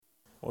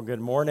Well,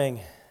 good morning.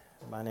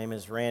 My name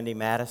is Randy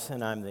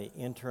Madison. I'm the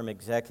interim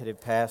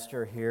executive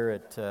pastor here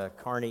at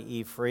Kearney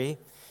E. Free,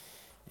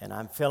 and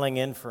I'm filling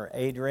in for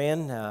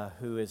Adrian,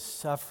 who is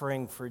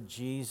suffering for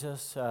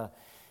Jesus.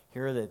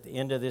 Here at the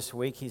end of this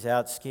week, he's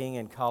out skiing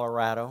in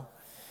Colorado.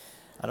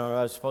 I don't know if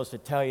I was supposed to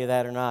tell you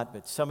that or not,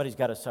 but somebody's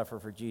got to suffer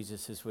for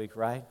Jesus this week,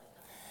 right?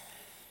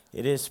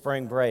 It is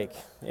spring break.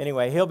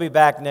 Anyway, he'll be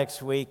back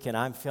next week, and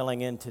I'm filling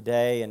in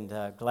today,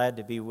 and glad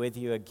to be with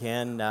you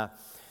again.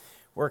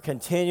 We're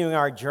continuing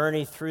our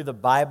journey through the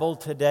Bible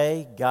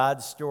today,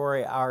 God's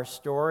story, our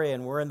story,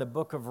 and we're in the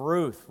book of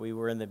Ruth. We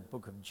were in the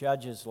book of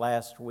Judges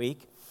last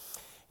week.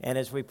 And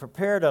as we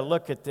prepare to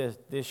look at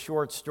this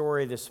short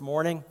story this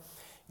morning,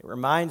 it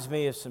reminds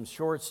me of some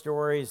short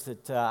stories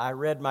that I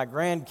read my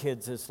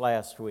grandkids this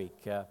last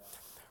week.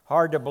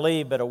 Hard to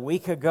believe, but a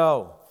week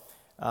ago,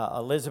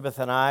 Elizabeth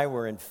and I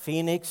were in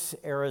Phoenix,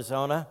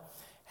 Arizona,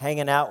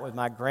 hanging out with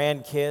my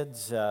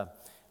grandkids,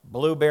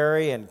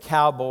 Blueberry and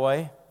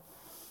Cowboy.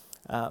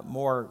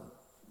 More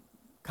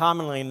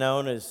commonly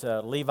known as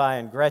Levi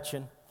and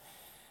Gretchen.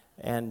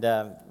 And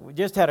we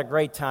just had a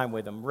great time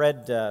with them.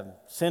 Read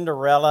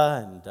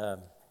Cinderella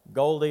and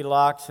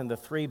Goldilocks and the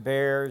Three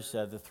Bears,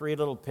 the Three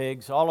Little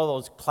Pigs, all of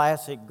those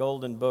classic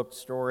Golden Book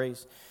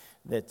stories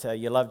that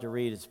you love to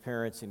read as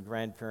parents and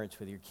grandparents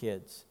with your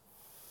kids.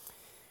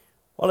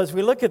 Well, as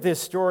we look at this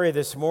story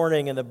this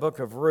morning in the book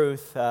of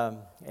Ruth,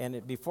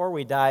 before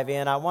we dive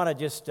in, I want to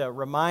just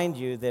remind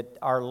you that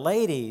our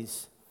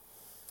ladies,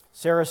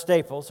 Sarah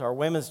Staples, our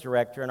women's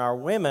director, and our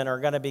women are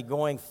going to be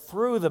going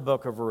through the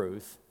book of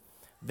Ruth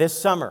this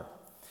summer.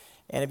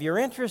 And if you're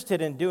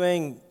interested in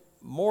doing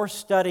more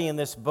study in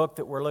this book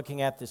that we're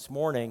looking at this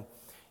morning,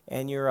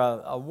 and you're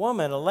a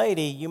woman, a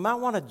lady, you might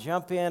want to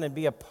jump in and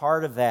be a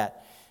part of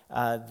that.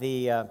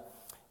 The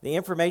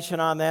information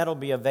on that will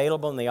be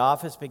available in the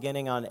office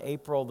beginning on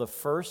April the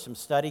 1st, some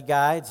study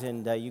guides,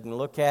 and you can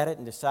look at it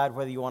and decide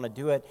whether you want to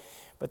do it.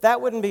 But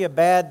that wouldn't be a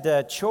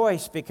bad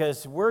choice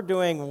because we're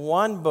doing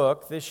one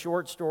book, this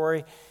short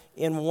story,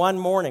 in one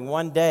morning,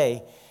 one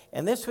day.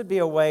 And this would be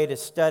a way to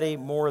study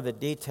more of the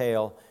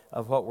detail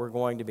of what we're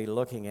going to be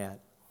looking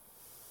at.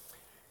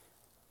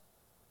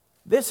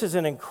 This is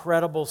an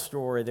incredible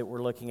story that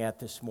we're looking at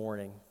this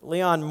morning.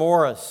 Leon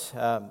Morris,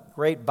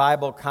 great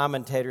Bible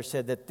commentator,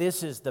 said that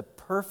this is the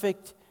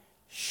perfect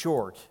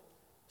short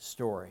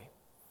story.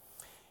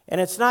 And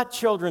it's not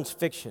children's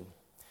fiction.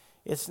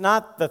 It's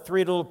not the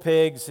Three Little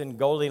Pigs and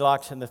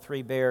Goldilocks and the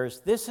Three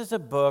Bears. This is a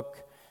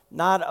book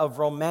not of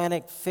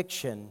romantic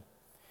fiction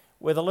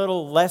with a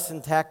little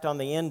lesson tacked on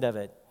the end of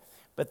it,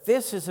 but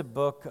this is a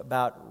book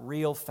about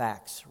real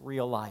facts,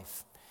 real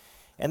life.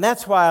 And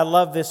that's why I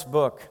love this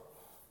book.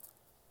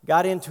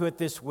 Got into it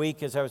this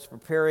week as I was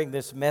preparing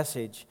this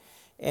message,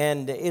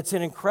 and it's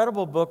an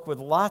incredible book with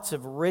lots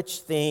of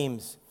rich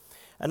themes.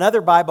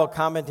 Another Bible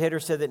commentator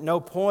said that no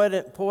poet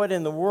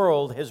in the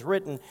world has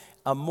written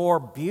a more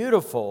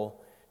beautiful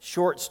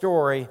short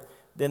story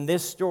than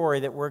this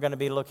story that we're going to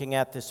be looking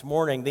at this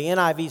morning. The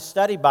NIV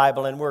Study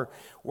Bible, and we're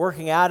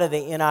working out of the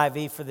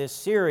NIV for this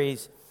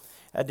series,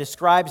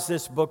 describes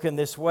this book in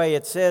this way.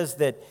 It says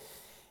that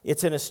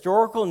it's an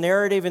historical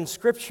narrative in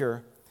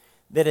Scripture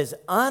that is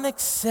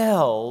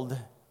unexcelled.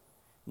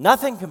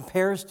 Nothing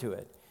compares to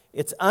it.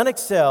 It's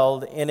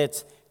unexcelled in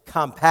its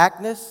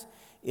compactness,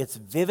 its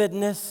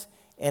vividness,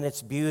 and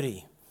its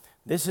beauty.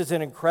 This is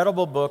an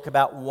incredible book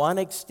about one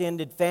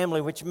extended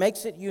family, which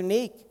makes it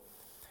unique.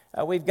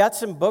 We've got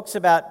some books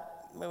about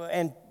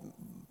and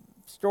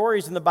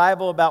stories in the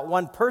Bible about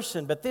one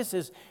person, but this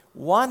is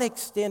one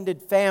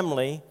extended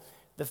family,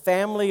 the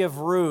family of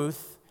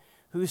Ruth,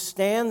 who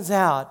stands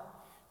out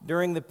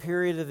during the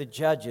period of the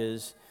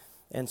Judges.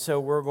 And so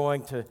we're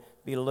going to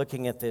be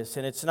looking at this.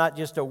 And it's not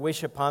just a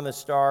wish upon the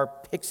star,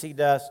 pixie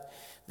dust.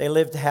 They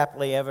lived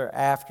happily ever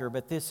after,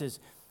 but this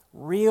is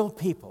real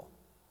people.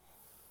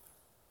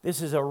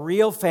 This is a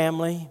real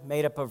family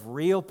made up of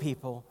real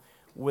people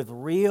with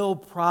real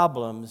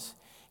problems,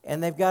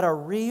 and they've got a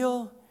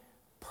real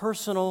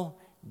personal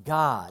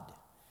God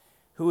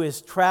who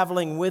is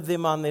traveling with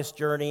them on this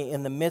journey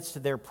in the midst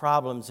of their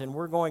problems, and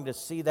we're going to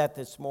see that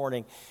this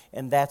morning,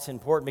 and that's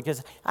important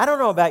because I don't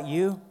know about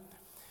you,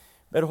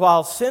 but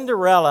while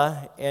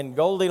Cinderella and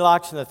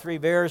Goldilocks and the Three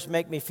Bears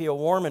make me feel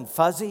warm and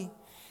fuzzy,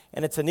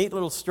 and it's a neat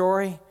little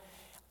story,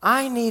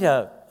 I need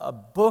a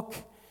book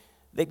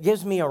that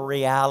gives me a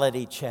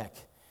reality check,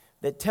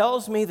 that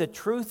tells me the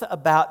truth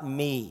about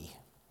me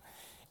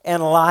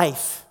and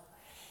life,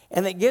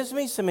 and that gives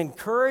me some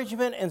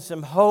encouragement and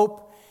some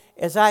hope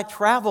as I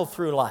travel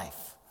through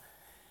life.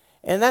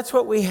 And that's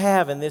what we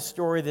have in this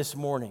story this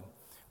morning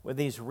with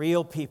these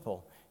real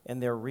people and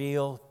their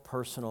real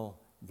personal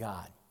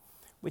God.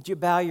 Would you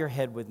bow your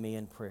head with me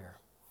in prayer?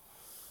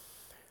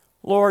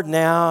 Lord,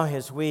 now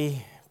as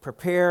we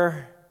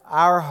prepare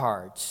our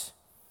hearts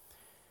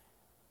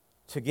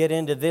to get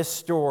into this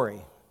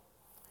story,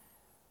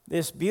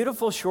 this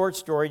beautiful short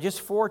story,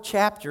 just 4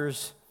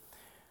 chapters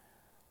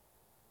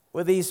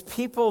with these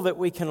people that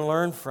we can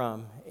learn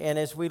from. And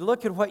as we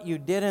look at what you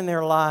did in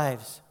their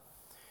lives,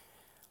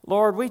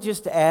 Lord, we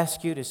just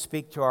ask you to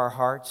speak to our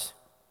hearts,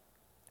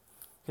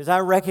 because I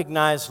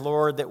recognize,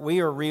 Lord, that we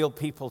are real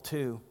people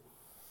too,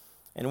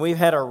 and we've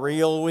had a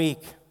real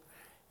week.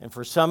 And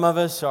for some of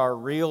us, our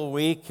real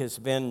week has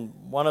been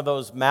one of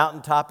those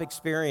mountaintop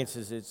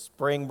experiences. It's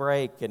spring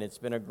break, and it's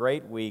been a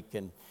great week,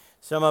 and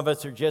some of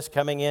us are just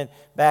coming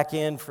back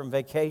in from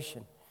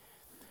vacation.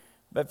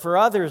 But for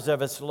others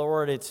of us,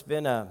 Lord, it's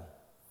been a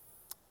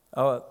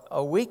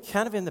week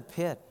kind of in the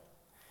pit.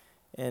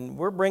 And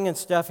we're bringing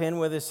stuff in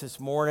with us this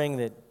morning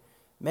that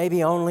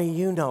maybe only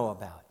you know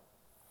about.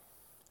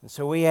 And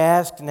so we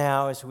ask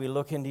now, as we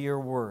look into your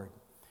word,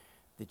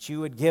 that you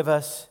would give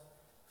us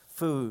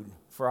food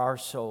for our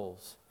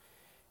souls,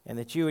 and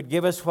that you would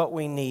give us what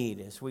we need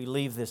as we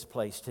leave this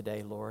place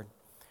today, Lord.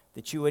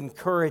 That you would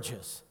encourage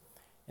us,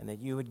 and that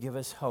you would give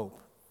us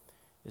hope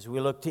as we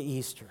look to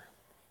Easter.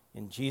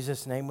 In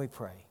Jesus' name we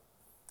pray.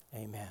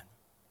 Amen.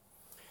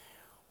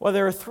 Well,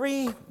 there are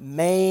three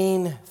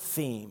main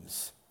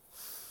themes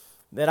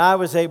that I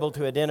was able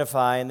to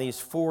identify in these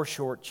 4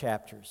 short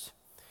chapters.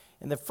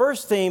 And the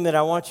first theme that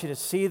I want you to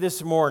see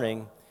this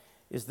morning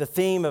is the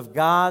theme of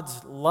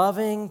God's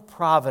loving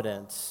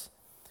providence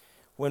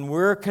when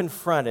we're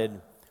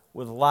confronted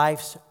with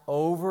life's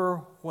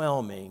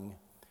overwhelming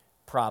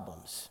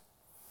problems.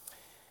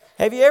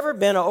 Have you ever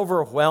been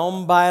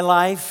overwhelmed by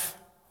life?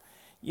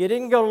 You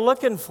didn't go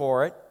looking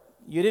for it.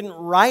 You didn't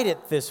write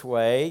it this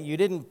way. You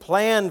didn't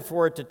plan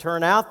for it to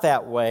turn out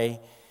that way.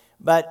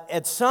 But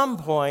at some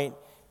point,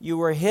 you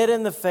were hit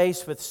in the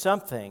face with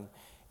something,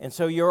 and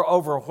so you're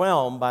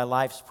overwhelmed by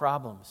life's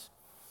problems.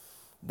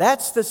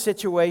 That's the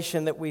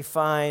situation that we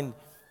find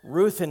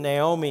Ruth and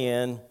Naomi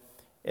in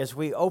as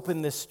we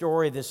open this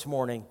story this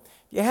morning.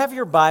 If you have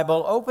your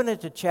Bible, open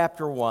it to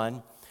chapter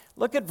 1.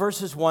 Look at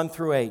verses 1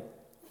 through 8.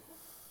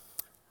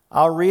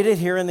 I'll read it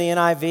here in the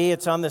NIV.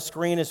 It's on the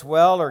screen as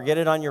well, or get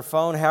it on your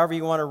phone, however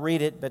you want to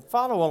read it, but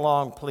follow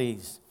along,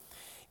 please.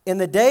 In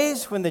the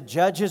days when the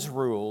judges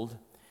ruled,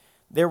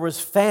 there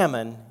was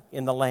famine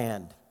in the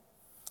land.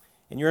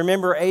 And you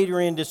remember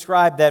Adrian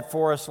described that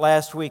for us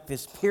last week,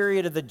 this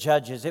period of the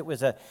judges. It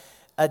was a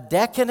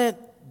decadent,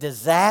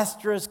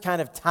 disastrous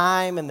kind of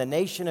time in the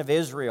nation of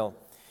Israel.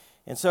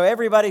 And so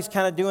everybody's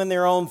kind of doing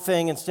their own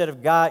thing instead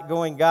of God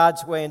going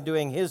God's way and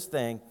doing his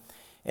thing.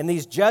 And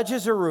these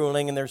judges are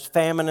ruling, and there's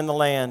famine in the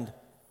land.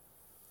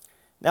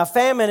 Now,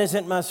 famine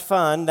isn't much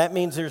fun. That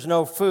means there's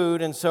no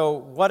food. And so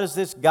what does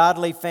this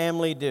godly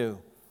family do?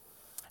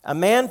 A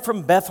man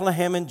from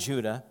Bethlehem in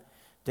Judah,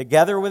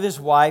 together with his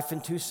wife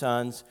and 2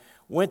 sons,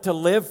 went to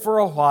live for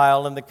a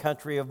while in the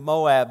country of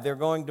Moab. They're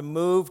going to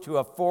move to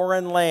a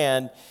foreign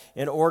land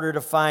in order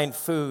to find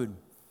food.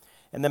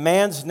 And the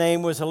man's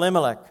name was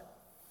Elimelech.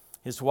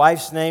 His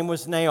wife's name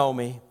was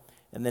Naomi.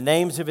 And the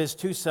names of his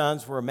 2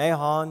 sons were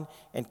Mahlon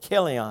and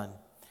Chilion.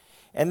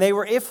 And they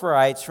were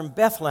Ephrathites from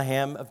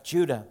Bethlehem of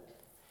Judah.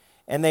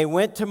 And they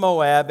went to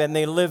Moab, and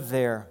they lived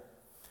there.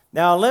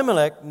 Now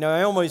Elimelech,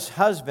 Naomi's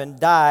husband,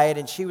 died,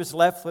 and she was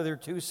left with her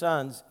 2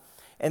 sons.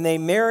 And they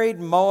married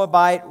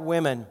Moabite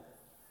women,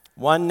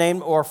 one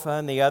named Orpah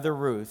and the other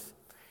Ruth.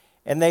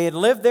 And they had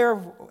lived there,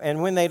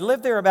 and when they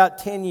lived there about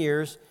 10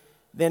 years,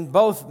 then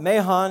both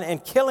Mahlon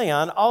and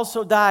Chilion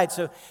also died.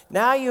 So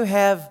now you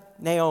have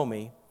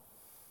Naomi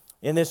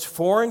in this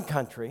foreign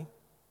country,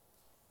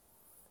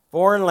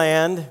 foreign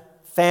land,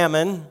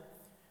 famine.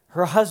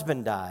 Her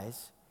husband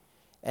dies,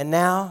 and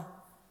now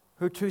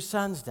her 2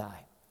 sons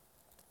die.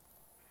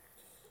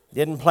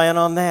 Didn't plan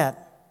on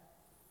that.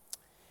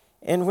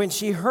 And when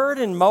she heard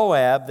in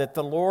Moab that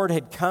the Lord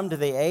had come to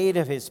the aid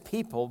of his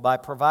people by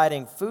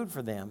providing food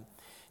for them,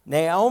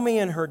 Naomi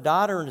and her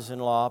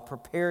daughters-in-law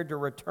prepared to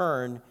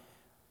return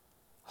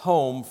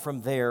home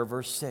from there.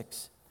 Verse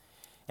 6.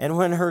 And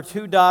when her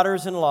 2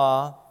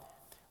 daughters-in-law,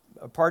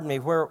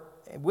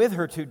 with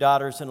her 2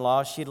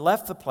 daughters-in-law, she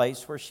left the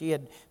place where she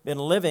had been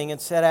living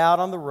and set out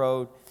on the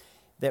road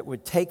that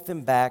would take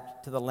them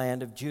back to the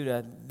land of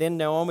Judah. Then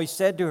Naomi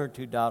said to her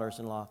 2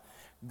 daughters-in-law,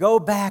 "Go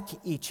back,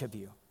 each of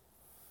you.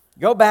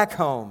 Go back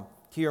home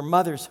to your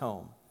mother's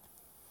home.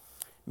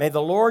 May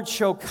the Lord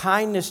show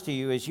kindness to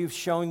you as you've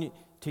shown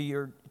to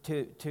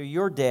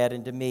your dad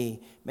and to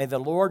me. May the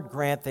Lord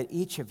grant that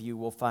each of you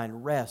will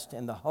find rest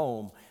in the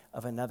home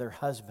of another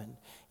husband."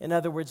 In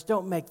other words,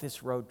 don't make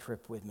this road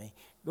trip with me.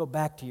 Go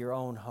back to your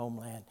own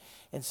homeland.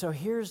 And so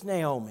here's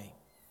Naomi.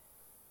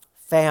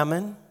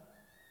 Famine,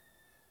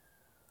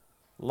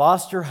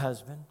 lost her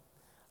husband,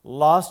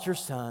 lost her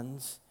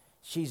sons.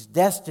 She's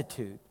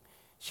destitute.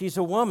 She's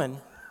a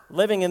woman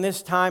living in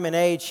this time and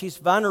age. She's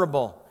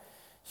vulnerable.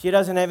 She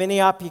doesn't have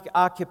any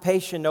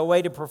occupation, no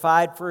way to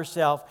provide for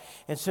herself.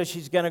 And so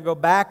she's going to go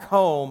back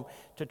home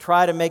to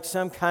try to make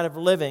some kind of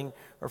living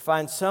or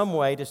find some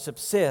way to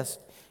subsist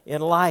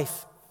in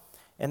life.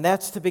 And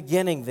that's the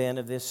beginning then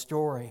of this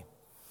story.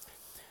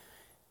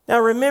 Now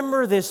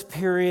remember this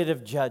period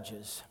of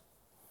Judges.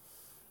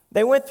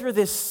 They went through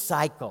this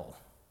cycle.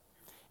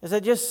 As I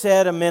just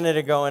said a minute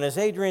ago, and as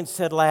Adrian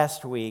said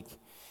last week,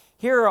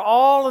 here are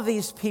all of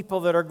these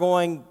people that are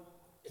going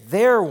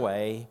their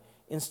way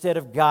instead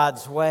of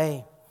God's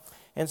way.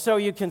 And so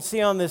you can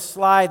see on this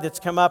slide that's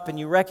come up, and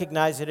you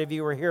recognize it if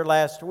you were here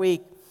last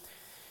week,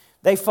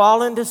 they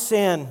fall into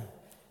sin.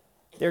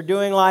 They're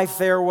doing life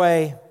their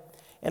way.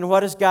 And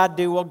what does God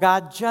do? Well,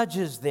 God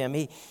judges them.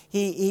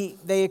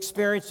 They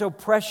experience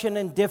oppression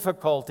and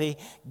difficulty.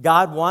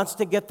 God wants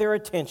to get their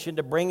attention,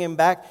 to bring them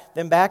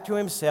back to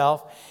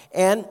Himself.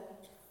 And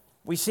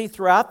we see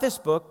throughout this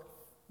book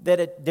that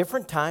at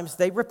different times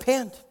they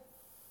repent.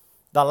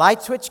 The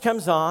light switch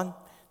comes on.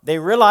 They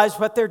realize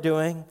what they're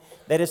doing.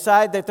 They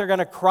decide that they're going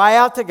to cry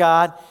out to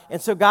God.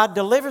 And so God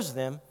delivers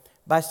them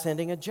by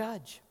sending a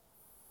judge.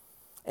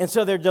 And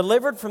so they're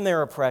delivered from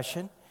their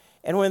oppression.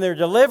 And when they're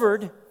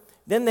delivered,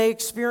 then they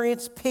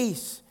experience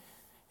peace,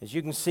 as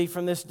you can see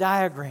from this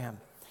diagram.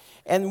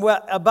 And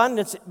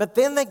abundance, but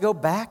then they go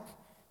back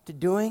to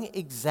doing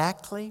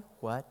exactly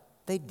what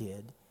they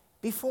did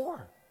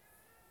before.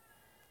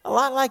 A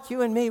lot like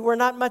you and me, we're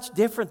not much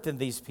different than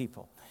these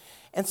people.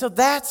 And so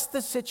that's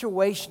the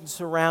situation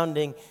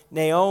surrounding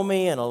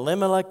Naomi and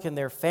Elimelech and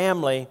their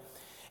family.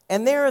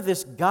 And they're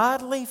this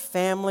godly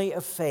family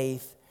of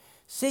faith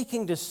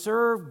seeking to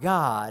serve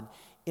God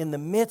in the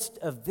midst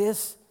of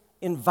this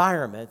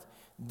environment,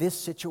 this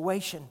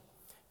situation.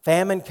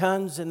 Famine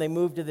comes and they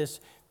move to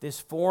this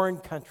foreign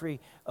country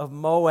of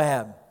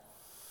Moab.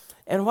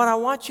 And what I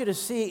want you to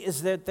see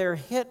is that they're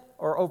hit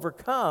or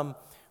overcome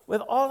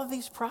with all of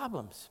these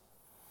problems.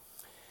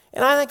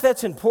 And I think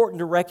that's important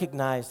to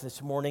recognize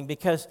this morning,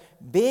 because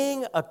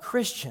being a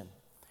Christian,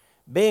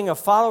 being a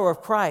follower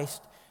of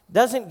Christ,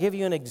 doesn't give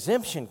you an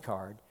exemption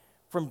card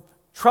from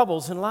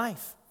troubles in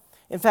life.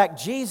 In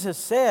fact, Jesus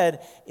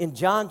said in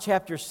John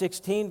chapter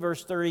 16,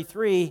 verse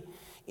 33,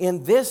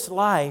 in this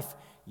life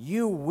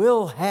you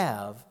will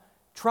have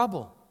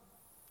trouble.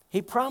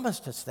 He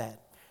promised us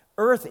that.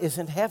 Earth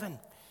isn't heaven.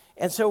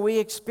 And so we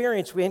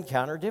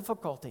encounter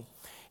difficulty.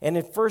 And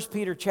in 1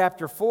 Peter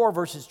chapter 4,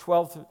 verses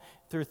 12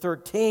 through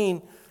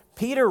 13,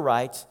 Peter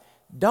writes,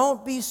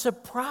 don't be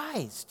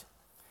surprised.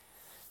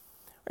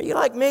 Are you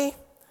like me?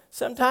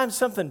 Sometimes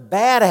something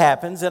bad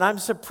happens and I'm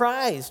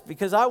surprised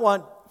because I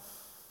want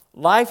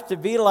life to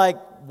be like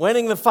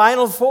winning the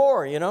Final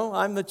Four,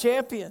 I'm the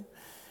champion.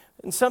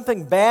 And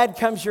something bad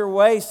comes your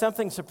way,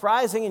 something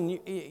surprising, and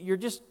you're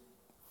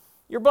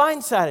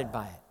blindsided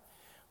by it.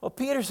 Well,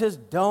 Peter says,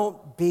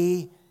 don't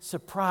be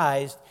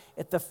surprised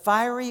at the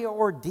fiery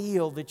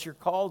ordeal that you're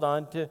called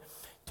on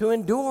to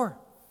endure.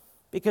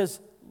 Because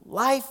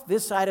life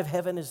this side of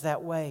heaven is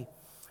that way.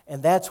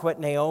 And that's what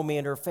Naomi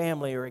and her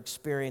family are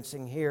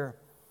experiencing here.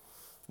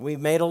 We've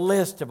made a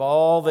list of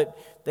all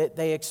that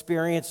they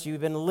experienced.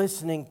 You've been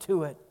listening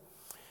to it.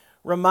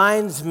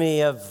 Reminds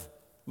me of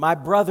my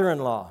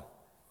brother-in-law.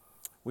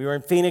 We were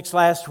in Phoenix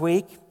last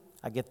week.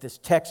 I get this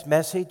text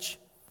message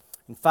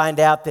and find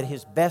out that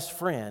his best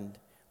friend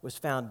was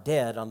found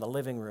dead on the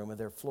living room of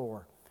their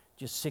floor,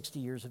 just 60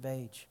 years of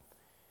age.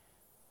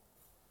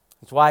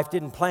 His wife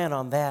didn't plan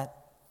on that.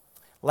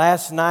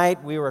 Last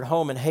night, we were at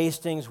home in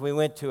Hastings. We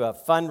went to a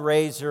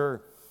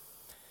fundraiser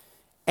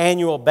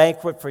annual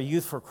banquet for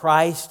Youth for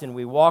Christ, and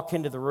we walk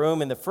into the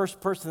room, and the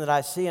first person that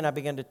I see and I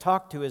begin to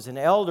talk to is an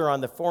elder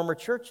in the former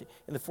church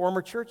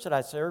that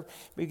I served.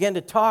 We began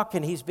to talk,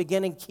 and he's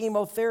beginning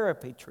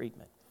chemotherapy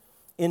treatment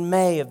in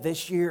May of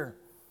this year.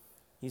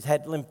 He's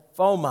had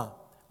lymphoma,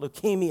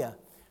 leukemia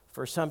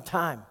for some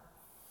time.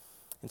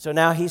 And so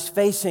now he's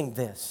facing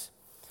this.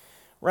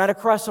 Ran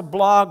across a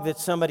blog that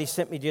somebody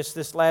sent me just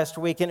this last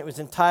week, and it was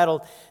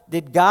entitled,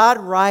 Did God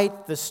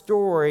Write the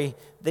Story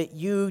That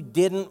You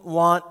Didn't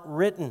Want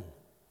Written?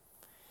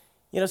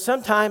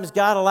 Sometimes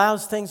God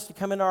allows things to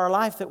come into our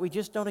life that we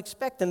just don't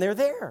expect, and they're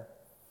there.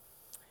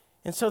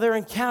 And so they're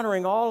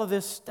encountering all of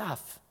this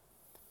stuff.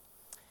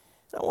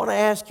 I want to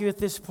ask you at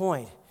this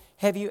point,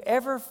 have you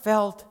ever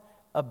felt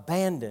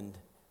abandoned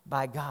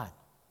by God?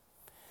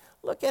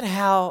 Look at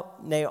how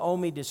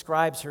Naomi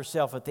describes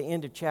herself at the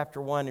end of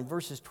chapter 1 in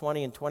verses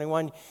 20 and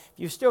 21. If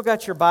you've still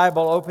got your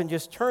Bible open,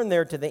 just turn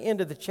there to the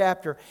end of the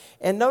chapter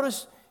and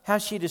notice how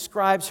she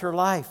describes her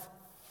life.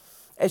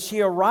 As she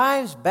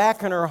arrives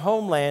back in her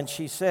homeland,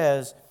 she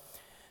says,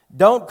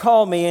 "Don't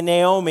call me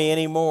Naomi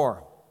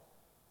anymore."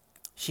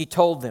 She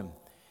told them,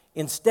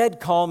 "Instead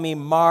call me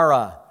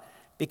Mara,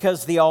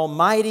 because the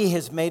Almighty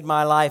has made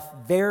my life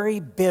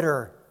very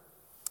bitter."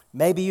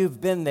 Maybe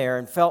you've been there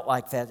and felt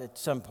like that at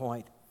some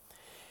point.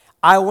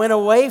 "I went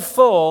away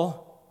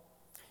full,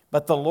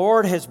 but the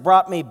Lord has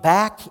brought me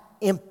back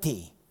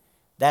empty."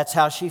 That's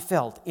how she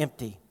felt,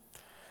 empty.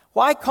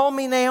 "Why call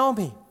me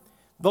Naomi?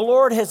 The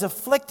Lord has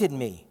afflicted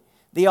me.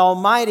 The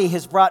Almighty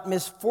has brought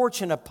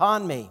misfortune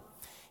upon me."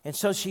 And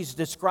so she's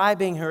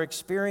describing her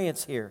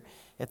experience here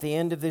at the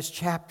end of this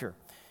chapter.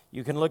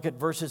 You can look at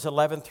verses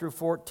 11 through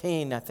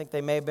 14. I think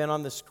they may have been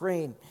on the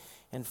screen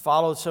and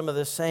follow some of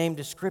the same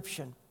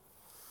description.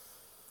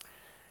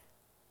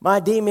 My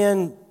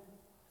D-Men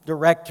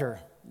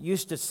director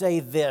used to say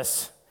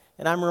this,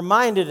 and I'm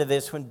reminded of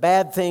this when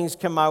bad things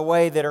come my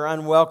way that are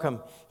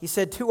unwelcome. He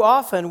said, "Too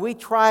often we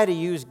try to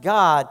use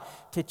God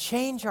to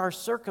change our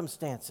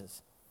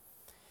circumstances,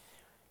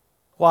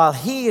 while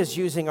He is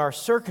using our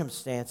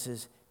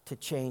circumstances to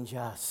change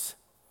us."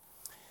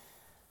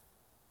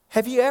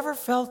 Have you ever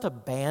felt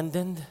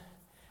abandoned?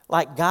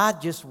 Like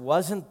God just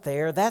wasn't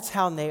there? That's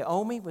how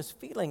Naomi was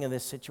feeling in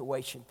this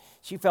situation.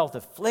 She felt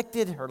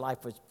afflicted. Her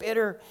life was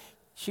bitter.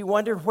 She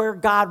wondered where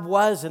God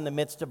was in the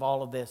midst of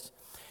all of this.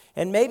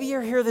 And maybe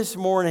you're here this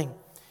morning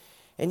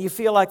and you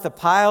feel like the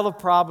pile of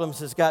problems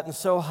has gotten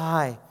so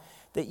high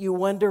that you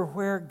wonder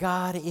where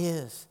God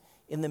is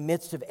in the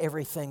midst of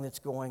everything that's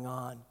going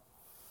on.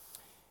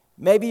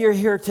 Maybe you're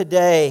here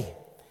today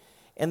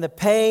and the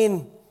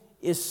pain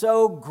is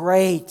so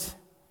great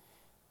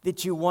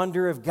that you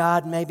wonder if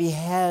God maybe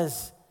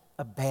has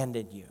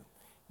abandoned you.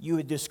 You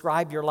would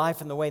describe your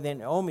life in the way that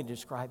Naomi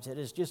describes it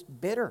as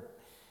just bitter.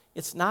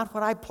 It's not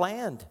what I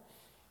planned.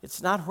 It's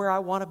not where I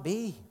want to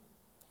be.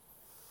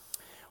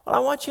 Well, I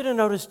want you to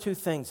notice two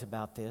things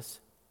about this,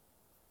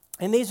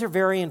 and these are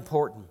very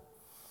important.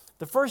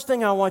 The first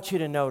thing I want you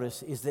to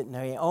notice is that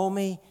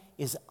Naomi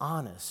is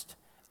honest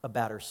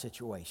about her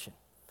situation.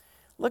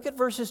 Look at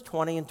verses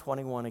 20 and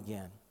 21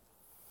 again.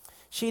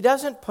 She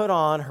doesn't put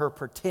on her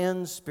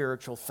pretend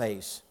spiritual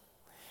face.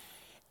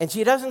 And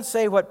she doesn't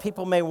say what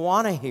people may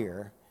want to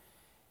hear.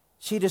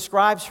 She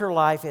describes her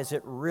life as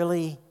it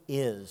really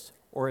is,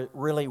 or it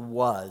really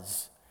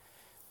was.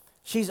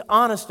 She's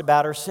honest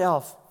about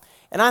herself.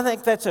 And I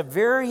think that's a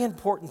very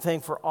important thing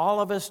for all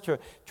of us to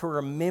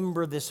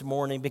remember this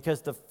morning,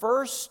 because the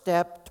first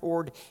step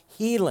toward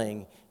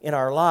healing in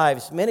our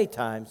lives many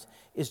times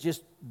is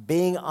just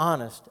being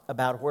honest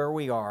about where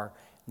we are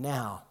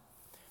now.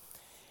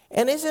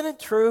 And isn't it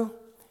true?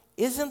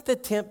 Isn't the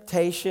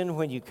temptation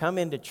when you come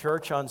into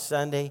church on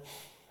Sunday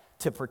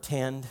to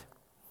pretend?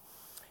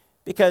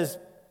 Because,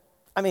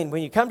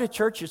 when you come to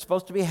church, you're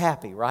supposed to be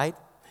happy, right?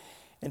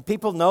 And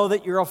people know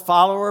that you're a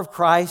follower of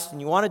Christ and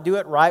you want to do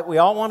it right. We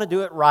all want to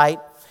do it right.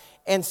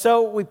 And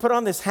so we put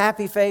on this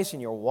happy face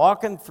and you're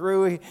walking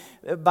through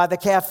by the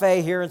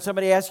cafe here and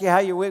somebody asks you how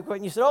your week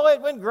went and you said, oh,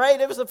 it went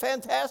great. It was a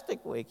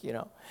fantastic week,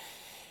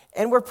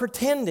 And we're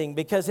pretending,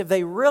 because if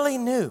they really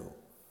knew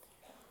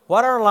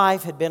what our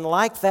life had been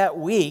like that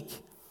week,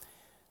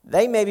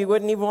 they maybe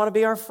wouldn't even want to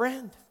be our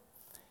friend.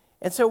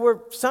 And so we're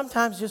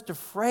sometimes just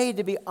afraid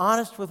to be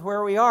honest with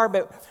where we are,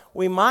 but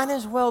we might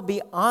as well be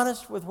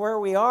honest with where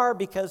we are,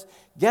 because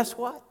guess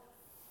what?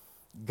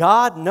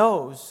 God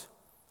knows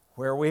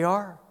where we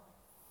are.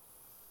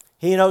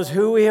 He knows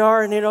who we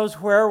are and He knows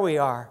where we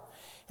are.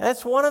 And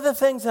that's one of the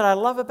things that I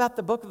love about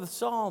the book of the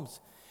Psalms,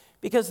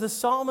 because the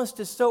psalmist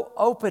is so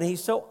open.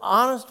 He's so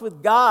honest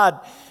with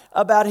God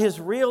about his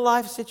real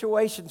life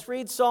situations.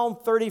 Read Psalm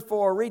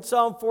 34, read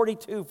Psalm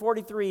 42,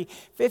 43,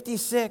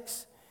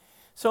 56.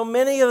 So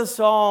many of the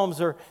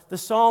Psalms are the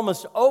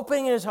psalmist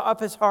opening up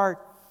his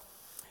heart.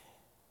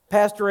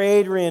 Pastor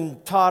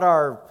Adrian taught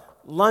our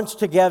lunch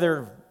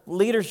together,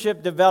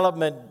 leadership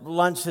development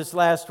lunch this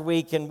last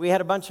week, and we had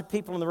a bunch of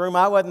people in the room.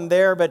 I wasn't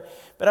there, but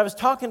I was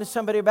talking to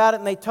somebody about it,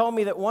 and they told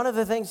me that one of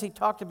the things he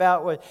talked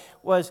about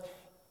was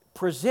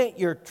present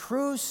your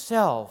true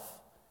self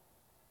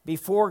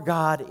before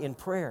God in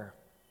prayer.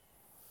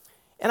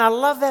 And I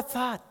love that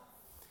thought.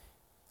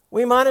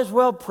 We might as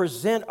well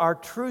present our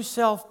true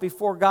self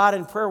before God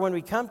in prayer when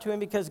we come to Him,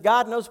 because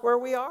God knows where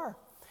we are.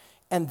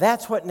 And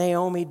that's what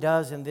Naomi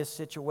does in this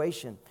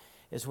situation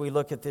as we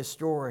look at this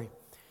story.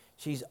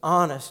 She's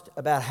honest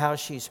about how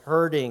she's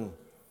hurting.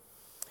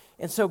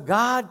 And so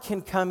God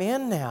can come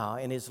in now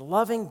in His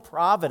loving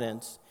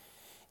providence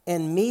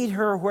and meet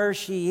her where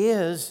she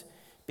is,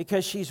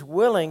 because she's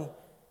willing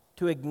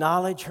to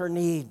acknowledge her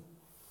need.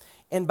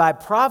 And by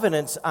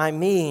providence, I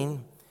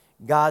mean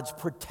God's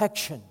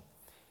protection,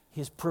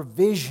 His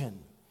provision,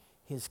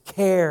 His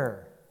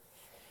care,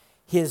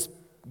 His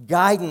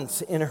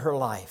guidance in her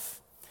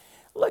life.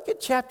 Look at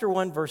chapter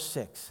 1, verse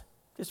 6.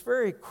 Just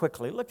very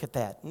quickly, look at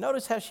that.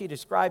 Notice how she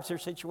describes her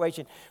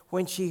situation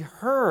when she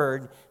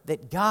heard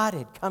that God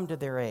had come to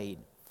their aid.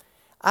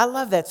 I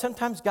love that.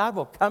 Sometimes God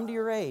will come to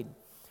your aid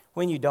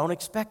when you don't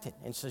expect it.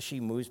 And so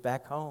she moves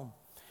back home.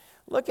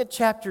 Look at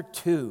chapter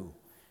 2,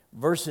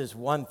 verses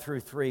 1 through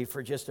 3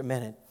 for just a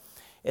minute.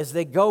 As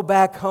they go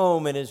back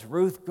home and as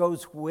Ruth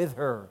goes with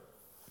her,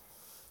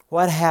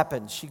 what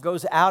happens? She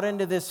goes out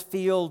into this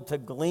field to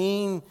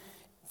glean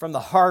from the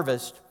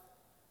harvest.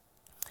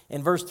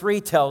 And verse 3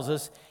 tells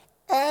us,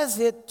 as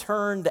it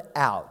turned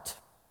out,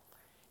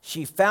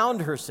 she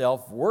found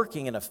herself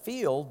working in a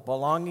field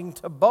belonging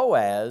to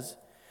Boaz,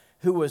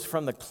 who was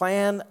from the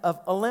clan of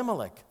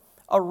Elimelech,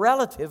 a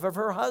relative of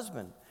her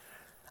husband.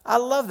 I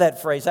love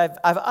that phrase. I've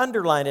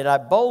underlined it. I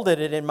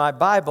bolded it in my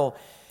Bible.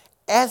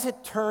 As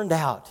it turned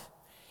out.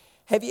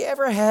 Have you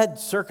ever had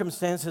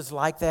circumstances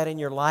like that in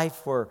your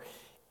life where,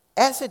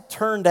 as it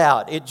turned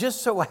out, it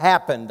just so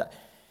happened?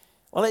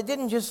 Well, it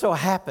didn't just so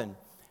happen.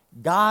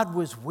 God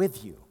was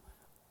with you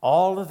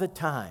all of the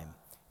time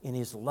in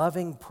His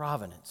loving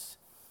providence.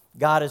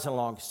 God is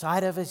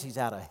alongside of us. He's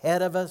out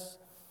ahead of us,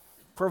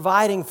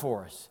 providing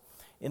for us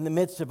in the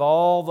midst of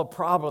all the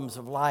problems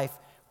of life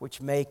which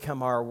may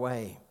come our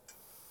way.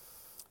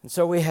 And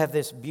so we have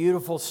this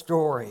beautiful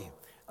story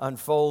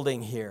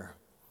unfolding here.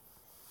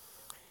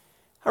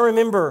 I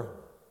remember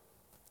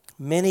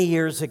many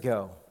years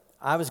ago,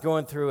 I was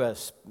going through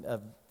a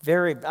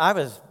I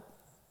was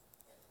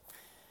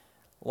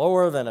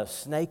lower than a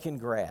snake in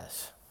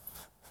grass.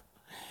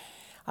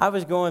 I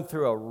was going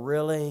through a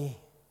really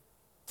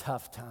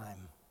tough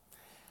time.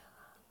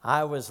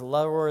 I was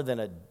lower than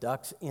a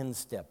duck's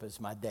instep,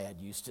 as my dad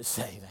used to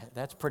say.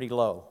 That's pretty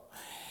low.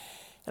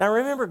 And I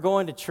remember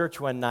going to church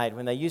one night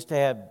when they used to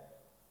have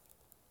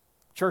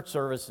church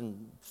service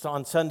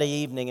on Sunday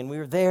evening, and we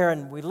were there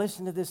and we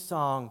listened to this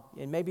song,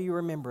 and maybe you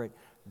remember it,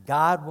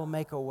 God will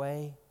make a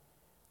way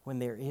when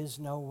there is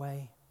no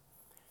way.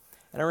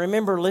 And I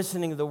remember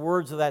listening to the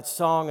words of that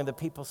song and the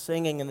people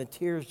singing and the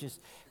tears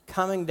just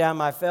coming down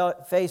my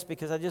face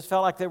because I just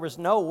felt like there was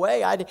no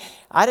way. I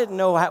didn't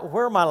know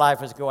where my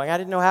life was going. I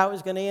didn't know how it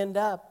was going to end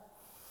up.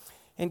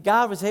 And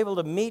God was able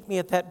to meet me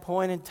at that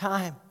point in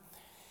time.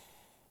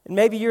 And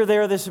maybe you're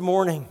there this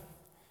morning,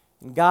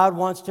 and God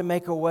wants to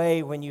make a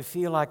way when you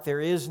feel like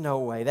there is no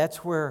way.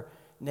 That's where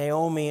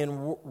Naomi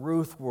and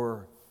Ruth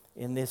were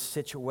in this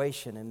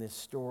situation, in this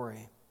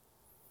story.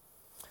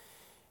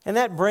 And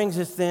that brings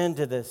us then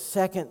to the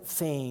second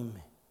theme,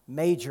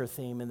 major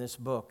theme in this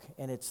book,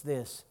 and it's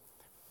this.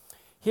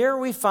 Here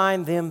we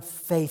find them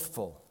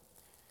faithful,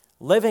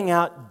 living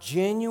out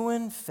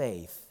genuine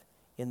faith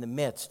in the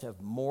midst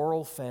of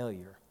moral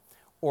failure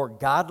or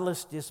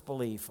godless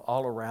disbelief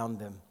all around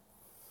them.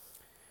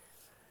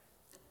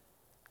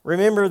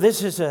 Remember,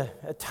 this is a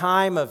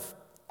time of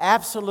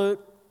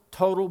absolute,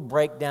 total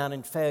breakdown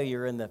and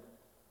failure in the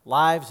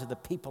lives of the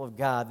people of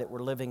God that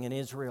were living in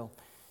Israel.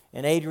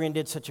 And Adrian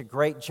did such a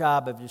great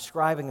job of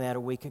describing that a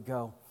week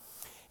ago.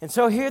 And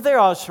so here they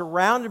are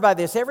surrounded by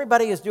this.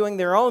 Everybody is doing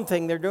their own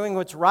thing. They're doing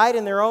what's right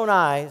in their own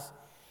eyes.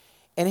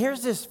 And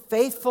here's this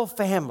faithful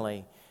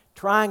family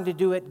trying to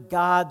do it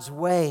God's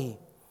way.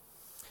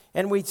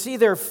 And we see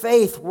their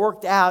faith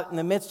worked out in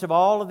the midst of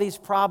all of these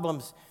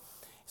problems.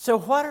 So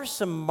what are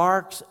some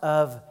marks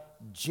of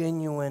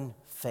genuine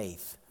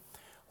faith?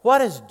 What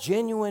does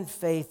genuine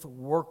faith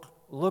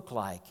look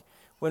like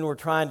when we're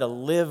trying to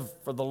live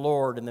for the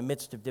Lord in the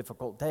midst of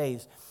difficult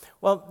days?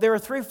 Well, there are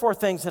 3 or 4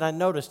 things that I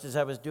noticed as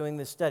I was doing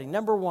this study.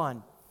 Number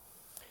 1,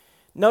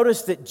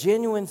 notice that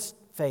genuine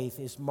faith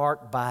is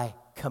marked by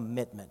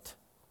commitment.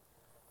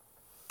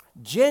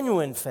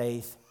 Genuine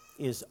faith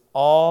is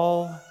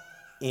all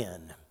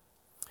in.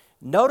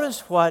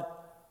 Notice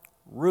what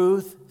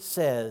Ruth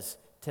says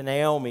to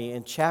Naomi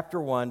in chapter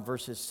 1,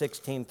 verses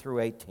 16 through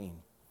 18.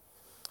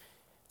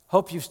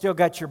 Hope you've still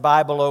got your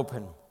Bible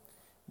open.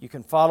 You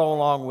can follow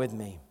along with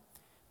me.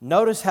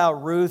 Notice how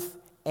Ruth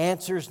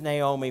answers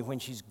Naomi when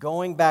she's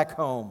going back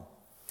home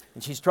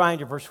and she's trying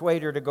to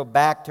persuade her to go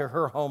back to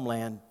her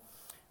homeland.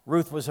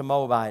 Ruth was a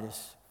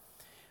Moabitess.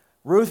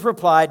 Ruth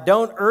replied,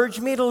 "Don't urge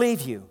me to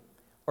leave you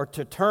or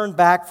to turn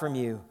back from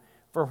you,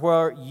 for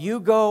where you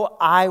go,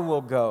 I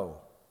will go.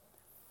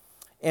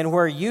 And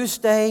where you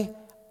stay,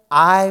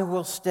 I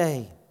will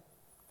stay.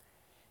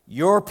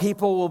 Your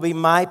people will be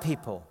my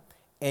people,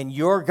 and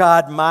your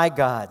God my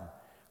God.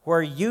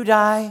 Where you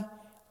die,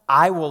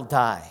 I will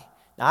die."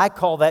 Now, I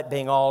call that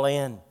being all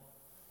in.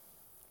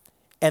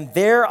 "And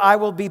there I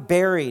will be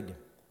buried.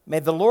 May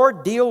the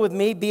Lord deal with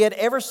me, be it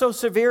ever so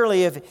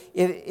severely,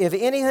 if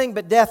anything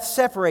but death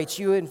separates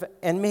you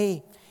and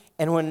me."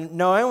 And when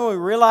Naomi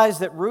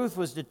realized that Ruth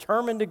was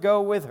determined to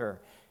go with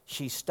her,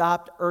 she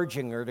stopped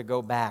urging her to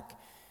go back.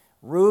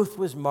 Ruth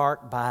was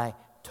marked by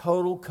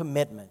total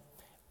commitment.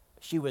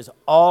 She was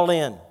all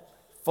in,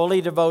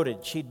 fully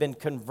devoted. She'd been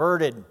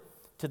converted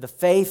to the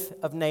faith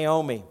of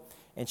Naomi,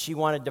 and she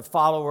wanted to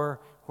follow her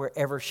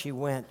wherever she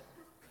went.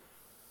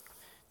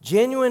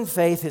 Genuine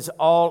faith is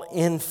all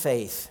in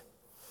faith.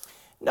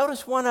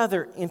 Notice one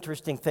other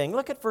interesting thing.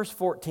 Look at verse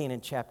 14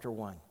 in chapter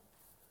 1.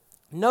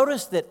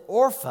 Notice that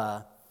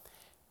Orpah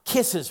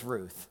kisses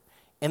Ruth,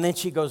 and then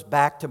she goes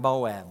back to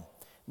Moab.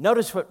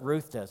 Notice what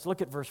Ruth does.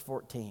 Look at verse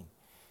 14.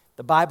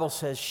 The Bible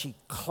says she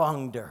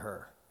clung to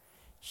her.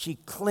 She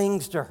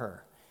clings to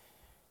her.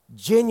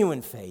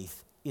 Genuine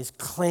faith is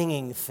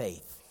clinging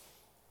faith.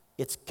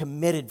 It's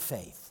committed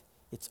faith.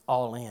 It's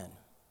all in.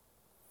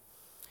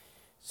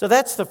 So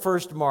that's the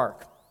first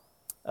mark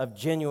of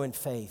genuine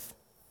faith.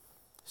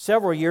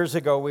 Several years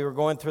ago, we were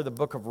going through the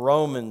book of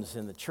Romans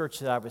in the church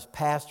that I was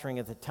pastoring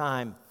at the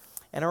time,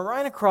 and I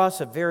ran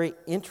across a very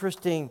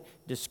interesting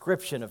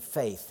description of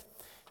faith.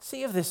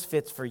 See if this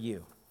fits for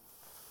you.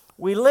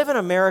 We live in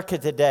America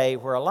today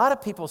where a lot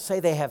of people say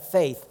they have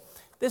faith.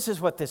 This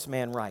is what this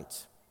man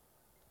writes.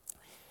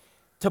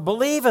 To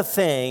believe a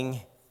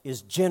thing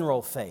is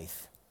general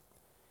faith,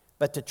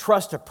 but to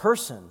trust a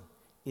person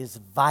is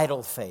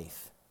vital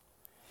faith.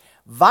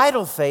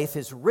 Vital faith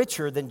is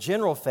richer than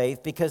general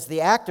faith because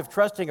the act of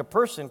trusting a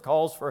person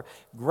calls for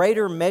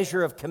greater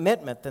measure of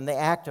commitment than the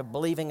act of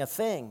believing a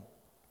thing.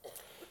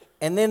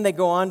 And then they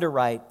go on to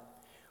write,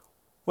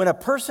 when a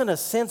person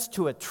assents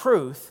to a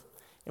truth,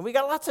 and we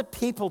got lots of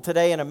people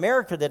today in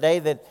America today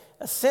that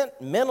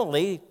assent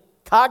mentally,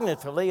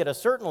 cognitively at a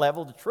certain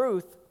level to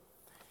truth.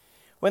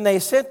 When they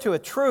assent to a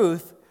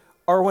truth,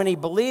 or when he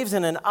believes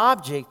in an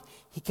object,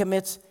 he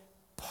commits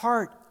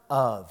part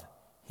of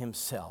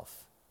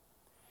himself.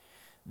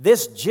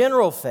 This is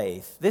general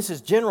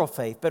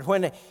faith, but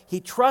when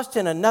he trusts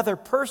in another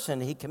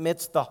person, he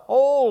commits the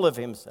whole of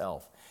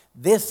himself.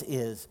 This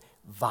is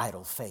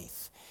vital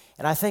faith.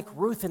 And I think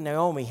Ruth and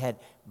Naomi had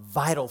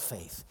vital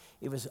faith.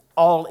 It was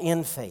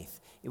all-in faith.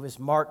 It was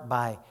marked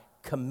by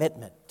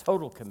commitment,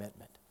 total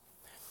commitment.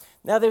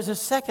 Now, there's a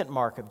second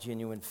mark of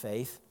genuine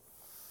faith,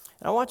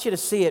 and I want you to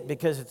see it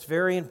because it's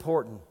very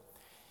important.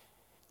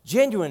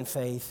 Genuine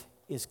faith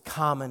is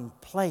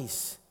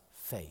commonplace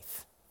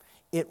faith.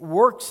 It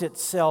works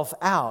itself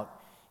out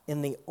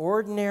in the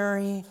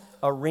ordinary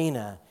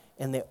arena,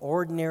 in the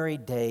ordinary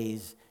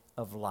days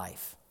of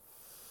life.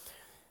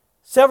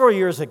 Several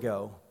years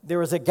ago, there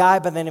was a guy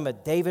by the name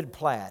of David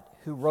Platt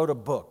who wrote a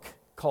book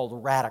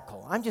called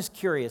Radical. I'm just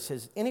curious,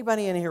 has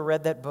anybody in here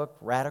read that book,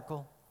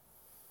 Radical?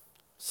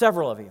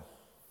 Several of you.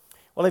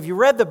 Well, if you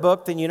read the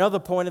book, then you know the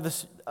point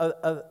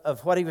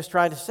of what he was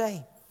trying to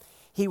say.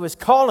 He was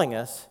calling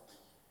us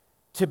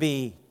to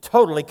be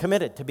totally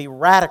committed, to be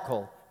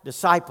radical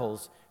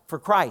disciples for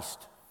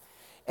Christ.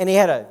 And he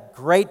had a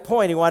great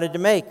point he wanted to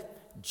make.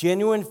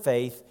 Genuine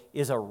faith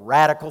is a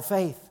radical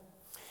faith.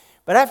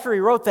 But after he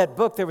wrote that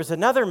book, there was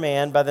another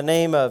man by the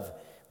name of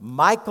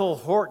Michael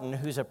Horton,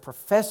 who's a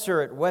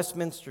professor at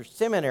Westminster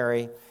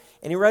Seminary,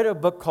 and he wrote a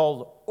book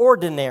called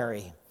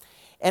Ordinary.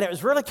 And it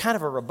was really kind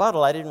of a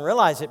rebuttal. I didn't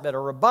realize it, but a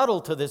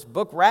rebuttal to this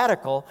book,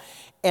 Radical.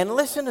 And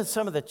listen to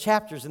some of the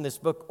chapters in this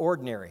book,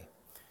 Ordinary.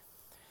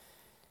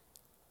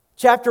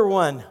 Chapter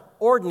 1,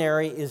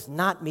 ordinary is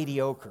not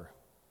mediocre.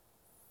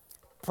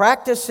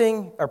 Practice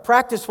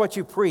what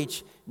you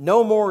preach,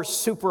 no more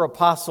super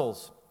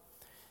apostles.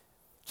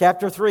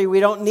 Chapter 3, we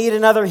don't need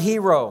another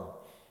hero.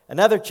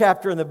 Another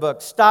chapter in the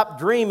book, stop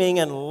dreaming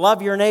and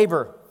love your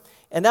neighbor.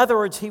 In other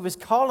words, he was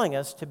calling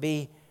us to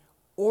be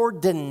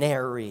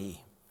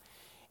ordinary.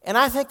 And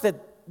I think that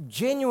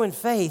genuine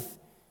faith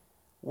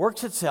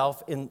works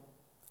itself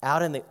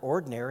out in the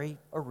ordinary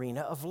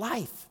arena of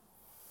life.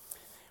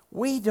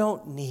 We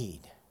don't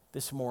need,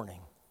 this morning,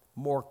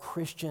 more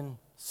Christian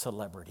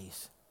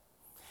celebrities.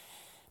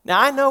 Now,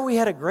 I know we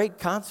had a great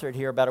concert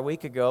here about a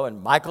week ago,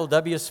 and Michael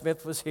W.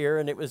 Smith was here,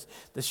 and it was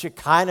the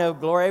Shekinah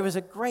glory. It was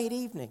a great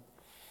evening.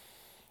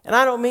 And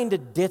I don't mean to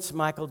ditch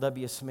Michael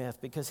W. Smith,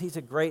 because he's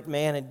a great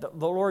man, and the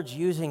Lord's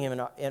using him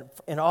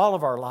in all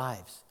of our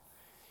lives.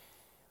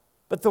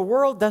 But the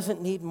world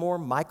doesn't need more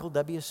Michael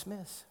W.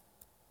 Smiths.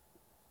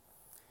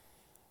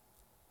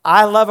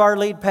 I love our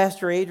lead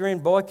pastor, Adrian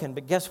Boykin,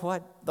 but guess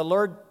what? The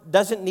Lord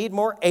doesn't need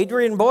more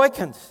Adrian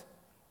Boykins.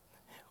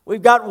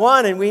 We've got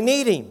one and we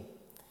need him.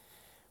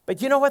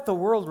 But you know what the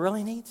world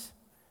really needs?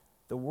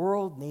 The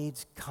world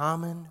needs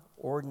common,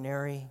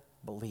 ordinary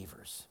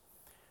believers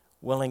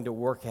willing to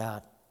work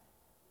out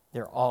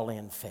their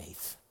all-in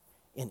faith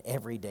in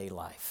everyday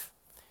life.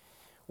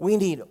 We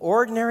need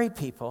ordinary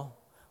people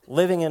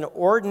living in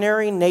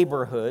ordinary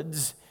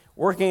neighborhoods,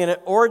 working in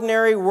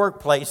ordinary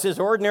workplaces,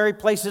 ordinary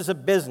places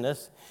of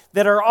business,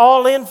 that are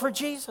all in for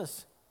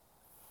Jesus.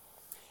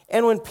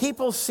 And when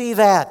people see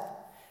that,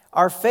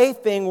 our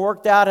faith being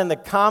worked out in the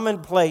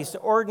commonplace,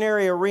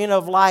 ordinary arena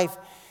of life,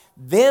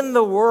 then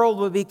the world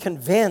will be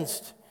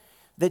convinced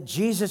that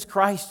Jesus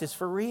Christ is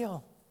for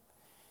real.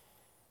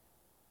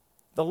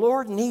 The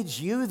Lord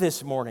needs you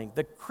this morning.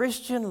 The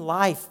Christian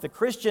life, the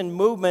Christian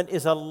movement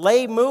is a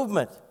lay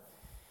movement.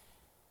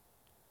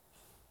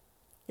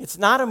 It's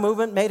not a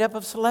movement made up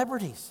of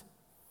celebrities.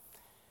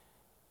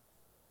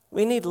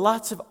 We need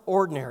lots of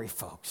ordinary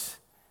folks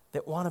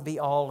that want to be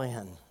all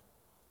in.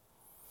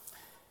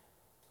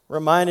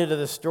 Reminded of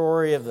the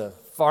story of the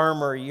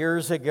farmer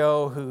years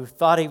ago who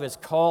thought he was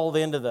called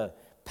into the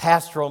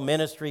pastoral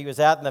ministry. He was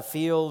out in the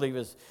field. He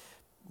was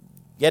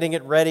getting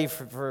it ready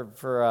for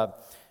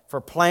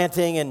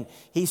planting, and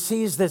he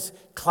sees this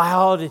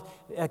cloud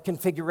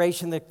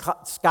configuration, the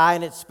sky,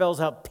 and it spells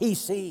out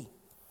PC.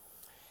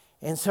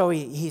 And so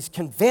he's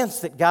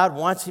convinced that God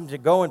wants him to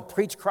go and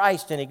preach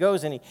Christ. And he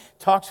goes and he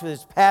talks with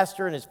his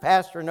pastor, and his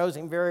pastor knows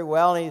him very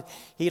well. And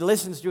he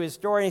listens to his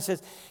story, and he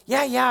says,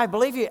 yeah, I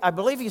believe you. I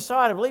believe you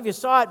saw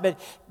it.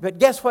 But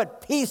guess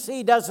what?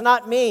 PC does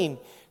not mean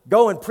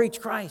go and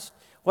preach Christ.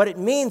 What it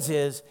means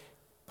is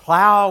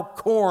plow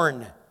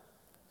corn.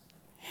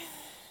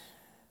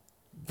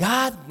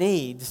 God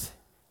needs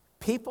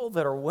people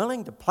that are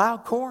willing to plow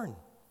corn,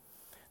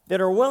 that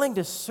are willing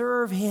to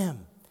serve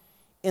him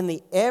in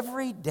the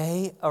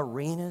everyday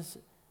arenas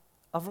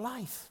of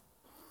life.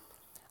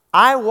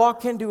 I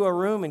walk into a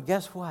room and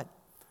guess what?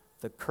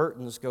 The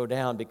curtains go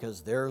down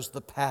because there's the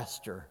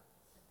pastor.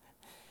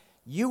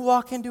 You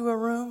walk into a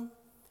room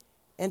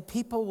and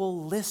people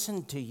will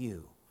listen to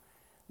you.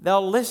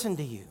 They'll listen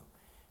to you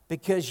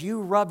because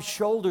you rub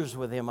shoulders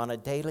with him on a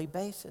daily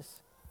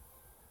basis.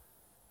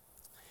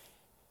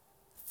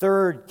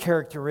 Third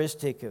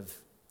characteristic of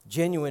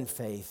genuine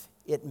faith,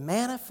 it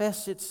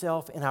manifests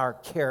itself in our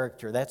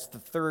character. That's the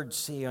third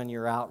C on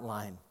your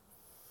outline.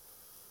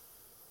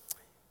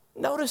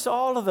 Notice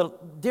all of the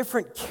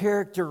different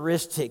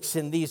characteristics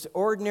in this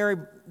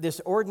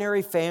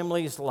ordinary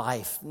family's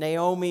life,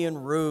 Naomi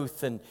and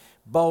Ruth and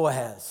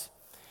Boaz.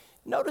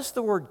 Notice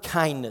the word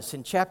kindness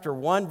in chapter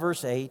 1,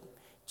 verse 8,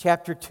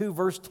 chapter 2,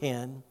 verse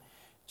 10,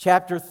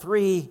 chapter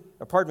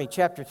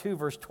 2,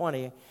 verse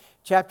 20,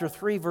 chapter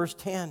 3, verse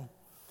 10.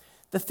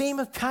 The theme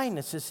of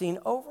kindness is seen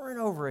over and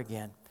over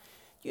again.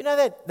 Do you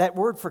know that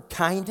word for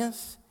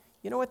kindness?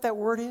 You know what that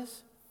word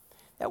is?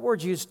 That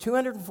word's used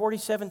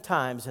 247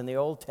 times in the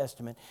Old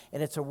Testament,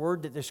 and it's a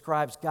word that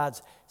describes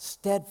God's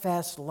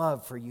steadfast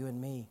love for you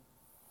and me.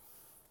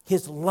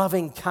 His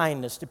loving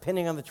kindness,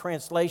 depending on the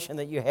translation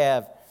that you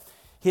have,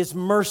 His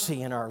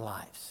mercy in our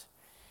lives.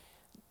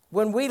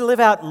 When we live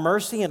out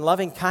mercy and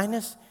loving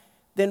kindness,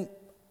 then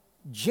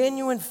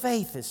genuine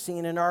faith is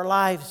seen in our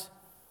lives.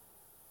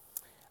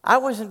 I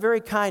wasn't very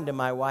kind to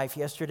my wife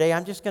yesterday.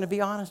 I'm just going to be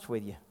honest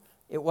with you.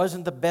 It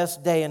wasn't the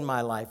best day in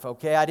my life,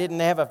 okay? I didn't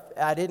have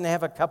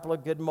a couple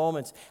of good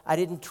moments. I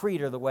didn't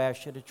treat her the way I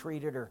should have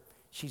treated her.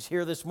 She's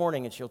here this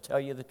morning and she'll tell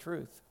you the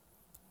truth.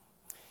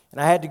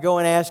 And I had to go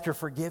and ask her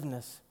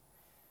forgiveness.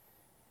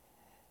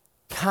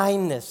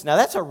 Kindness. Now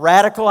that's a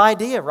radical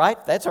idea,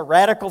 right? That's a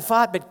radical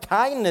thought, but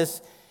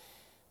kindness,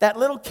 that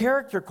little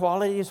character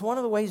quality, is one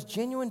of the ways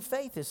genuine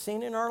faith is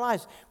seen in our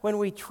lives. When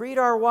we treat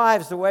our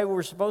wives the way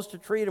we're supposed to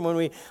treat them, when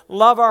we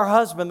love our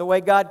husband the way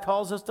God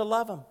calls us to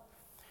love them,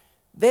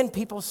 then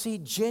people see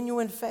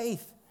genuine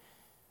faith,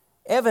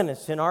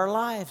 evidence in our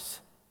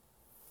lives.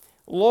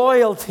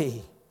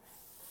 Loyalty.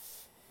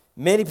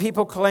 Many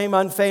people claim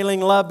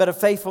unfailing love, but a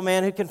faithful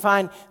man who can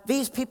find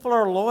these people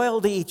are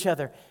loyal to each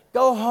other.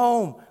 Go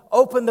home,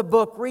 open the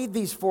book, read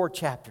these 4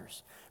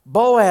 chapters.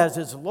 Boaz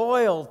is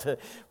loyal to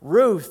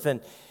Ruth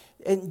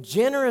and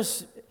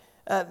generous,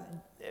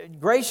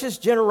 gracious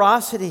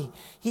generosity.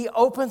 He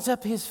opens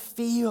up his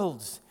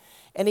fields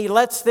and he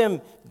lets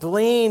them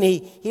glean.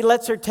 He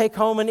lets her take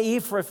home an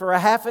ephah for a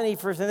half an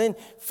ephah, and then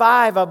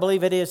 5, I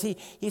believe it is.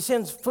 He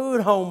sends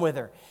food home with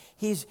her.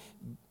 He's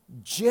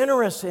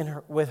generous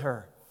with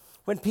her.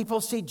 When people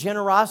see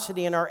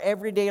generosity in our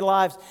everyday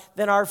lives,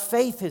 then our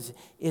faith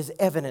is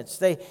evidence.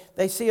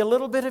 They see a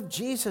little bit of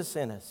Jesus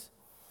in us.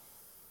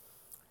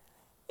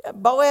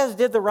 Boaz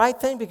did the right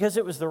thing because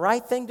it was the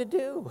right thing to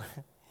do.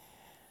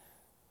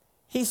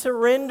 He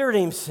surrendered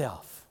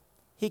himself.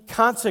 He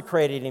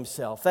consecrated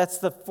himself. That's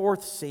the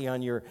 4th C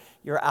on your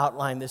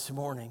outline this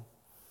morning.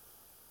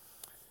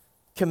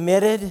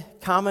 Committed,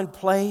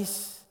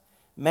 commonplace,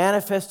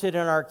 manifested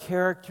in our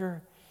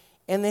character.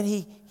 And then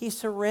he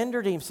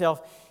surrendered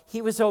himself.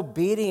 He was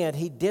obedient.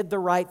 He did the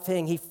right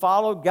thing. He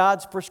followed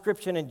God's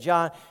prescription in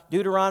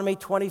Deuteronomy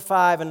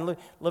 25 and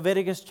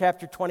Leviticus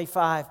chapter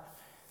 25.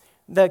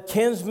 The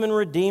kinsman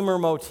redeemer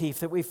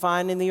motif that we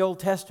find in the Old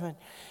Testament.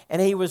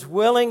 And he was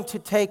willing to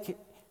take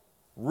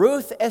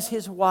Ruth as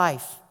his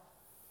wife.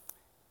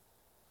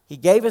 He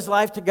gave his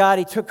life to God.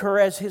 He took her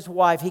as his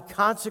wife. He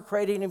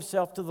consecrated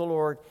himself to the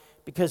Lord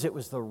because it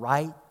was the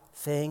right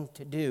thing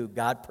to do.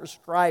 God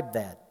prescribed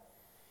that.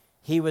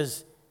 He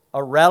was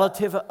a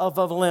relative of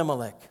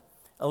Elimelech.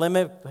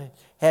 Elimelech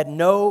had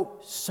no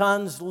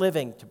sons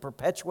living to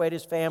perpetuate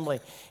his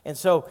family. And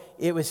so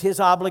it was his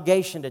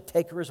obligation to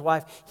take her as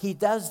wife. He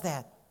does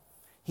that.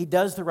 He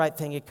does the right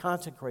thing. He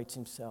consecrates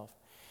himself.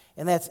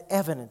 And that's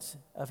evidence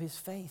of his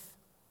faith.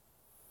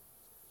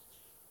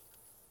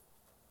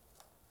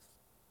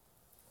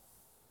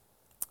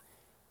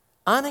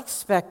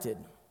 Unexpected.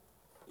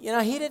 You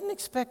know, he didn't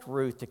expect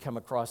Ruth to come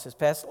across his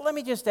path. So let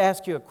me just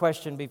ask you a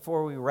question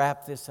before we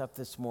wrap this up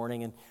this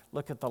morning and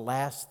look at the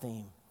last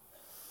theme.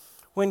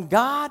 When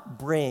God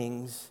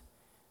brings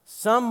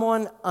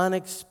someone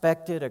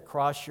unexpected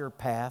across your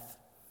path,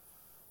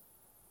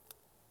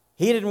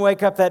 he didn't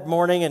wake up that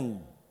morning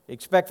and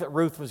expect that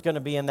Ruth was going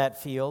to be in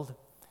that field.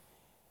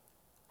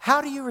 How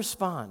do you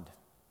respond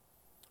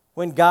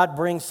when God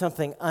brings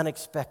something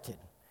unexpected?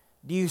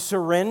 Do you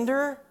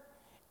surrender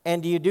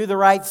and do you do the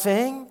right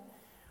thing?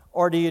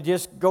 Or do you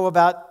just go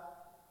about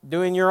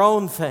doing your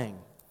own thing?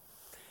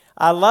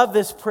 I love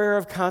this prayer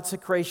of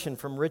consecration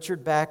from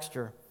Richard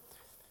Baxter,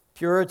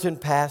 Puritan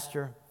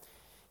pastor.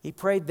 He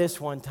prayed this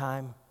one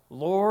time: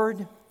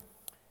 Lord,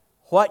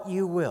 what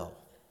you will.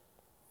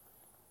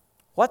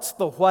 What's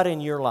the what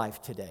in your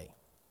life today?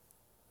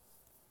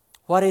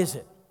 What is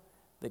it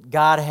that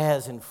God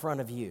has in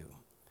front of you?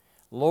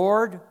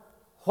 Lord,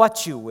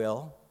 what you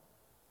will.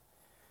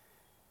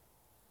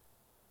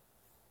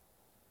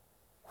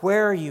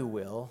 Where you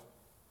will.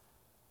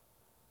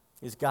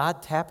 Is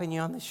God tapping you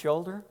on the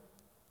shoulder?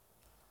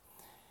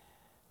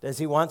 Does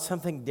He want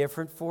something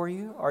different for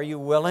you? Are you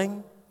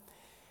willing?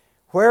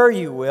 Where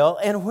you will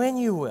and when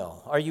you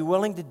will. Are you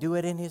willing to do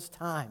it in His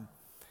time?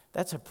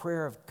 That's a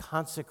prayer of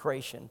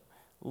consecration.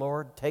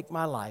 Lord, take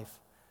my life.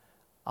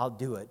 I'll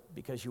do it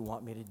because you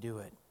want me to do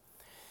it.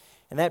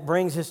 And that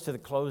brings us to the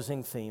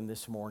closing theme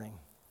this morning.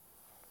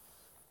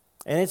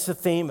 And it's the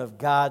theme of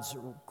God's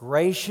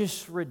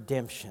gracious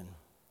redemption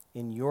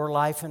in your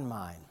life and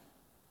mine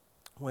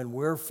when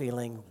we're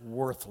feeling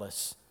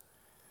worthless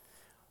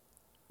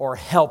or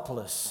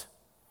helpless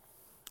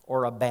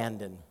or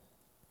abandoned.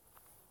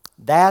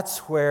 That's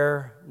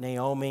where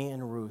Naomi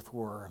and Ruth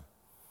were.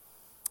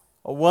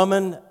 A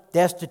woman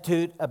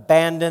destitute,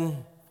 abandoned,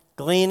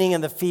 gleaning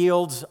in the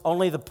fields.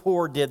 Only the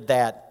poor did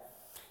that.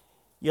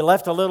 You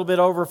left a little bit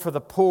over for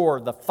the poor,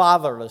 the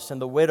fatherless,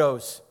 and the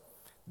widows.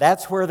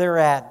 That's where they're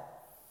at.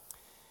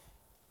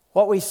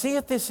 What we see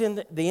at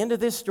the end of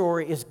this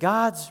story is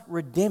God's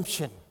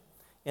redemption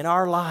in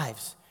our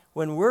lives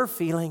when we're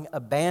feeling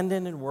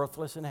abandoned and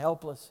worthless and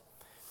helpless.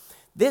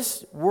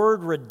 This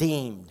word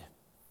redeemed,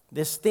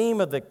 this theme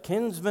of the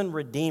kinsman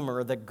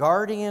redeemer, the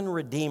guardian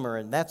redeemer,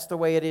 and that's the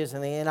way it is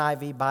in the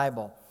NIV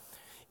Bible,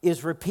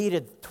 is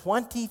repeated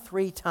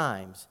 23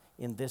 times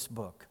in this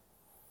book.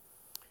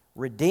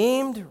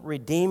 Redeemed,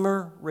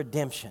 redeemer,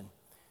 redemption.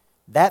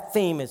 That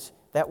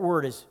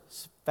word is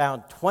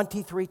found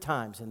 23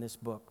 times in this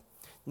book.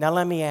 Now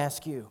let me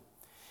ask you,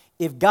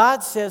 if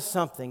God says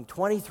something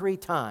 23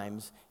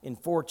 times in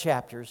 4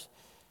 chapters,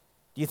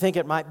 do you think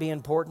it might be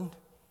important?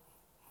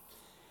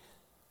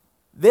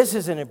 This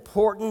is an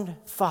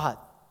important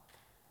thought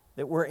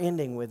that we're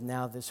ending with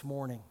now this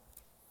morning.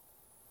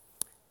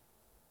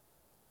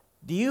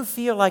 Do you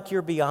feel like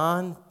you're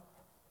beyond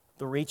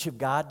the reach of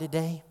God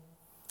today?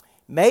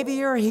 Maybe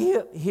you're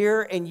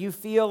here and you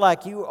feel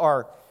like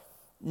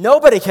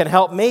nobody can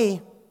help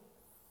me.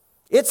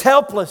 It's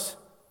helpless.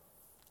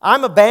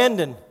 I'm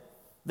abandoned.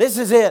 This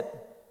is it.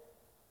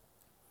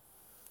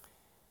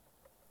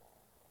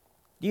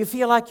 Do you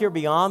feel like you're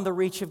beyond the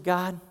reach of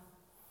God?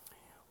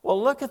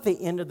 Well, look at the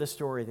end of the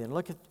story then.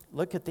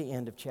 Look at the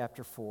end of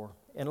chapter 4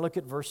 and look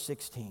at verse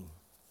 16.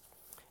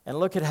 And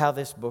look at how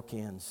this book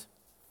ends.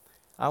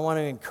 I want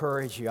to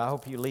encourage you. I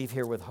hope you leave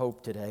here with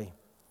hope today.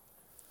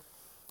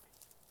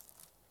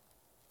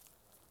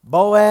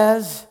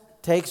 Boaz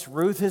takes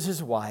Ruth as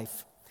his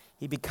wife.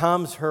 He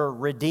becomes her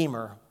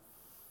redeemer,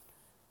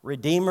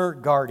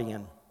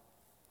 guardian.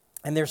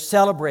 And they're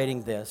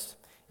celebrating this.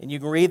 And you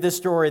can read the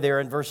story there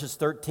in verses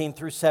 13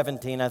 through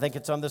 17. I think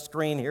it's on the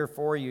screen here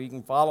for you. You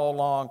can follow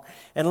along.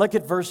 And look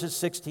at verses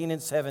 16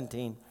 and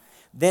 17.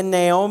 Then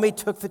Naomi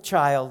took the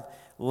child,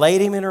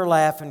 laid him in her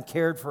lap, and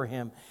cared for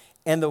him.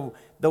 And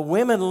the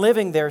women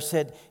living there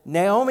said,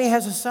 Naomi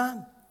has a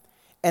son.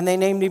 And they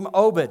named him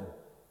Obed.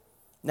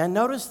 Now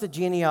notice the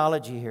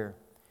genealogy here.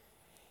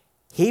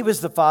 He was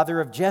the father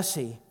of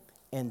Jesse,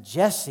 and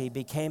Jesse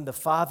became the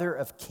father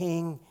of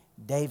King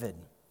David.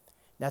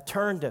 Now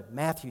turn to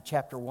Matthew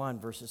chapter 1,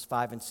 verses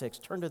 5 and 6.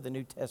 Turn to the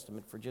New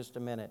Testament for just a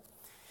minute.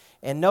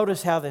 And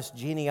notice how this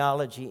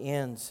genealogy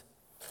ends.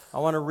 I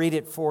want to read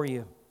it for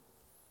you.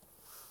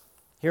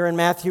 Here in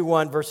Matthew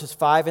 1, verses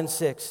 5 and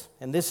 6.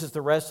 And this is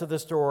the rest of the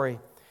story.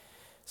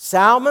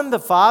 Salmon, the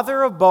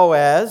father of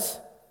Boaz,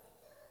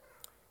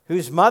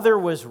 whose mother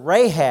was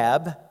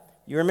Rahab.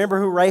 You remember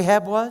who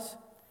Rahab was?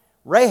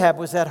 Rahab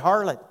was that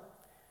harlot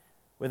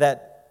with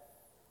that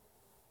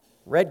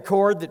red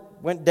cord that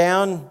went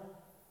down.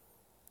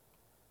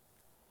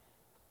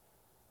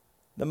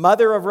 The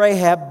mother of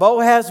Rahab.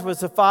 Boaz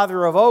was the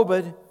father of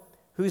Obed,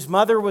 whose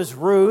mother was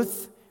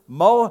Ruth.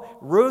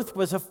 Ruth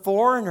was a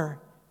foreigner.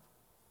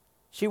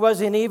 She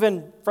wasn't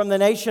even from the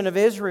nation of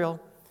Israel.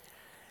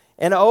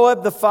 And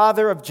Obed the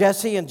father of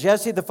Jesse, and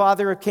Jesse the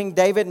father of King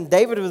David, and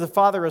David was the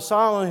father of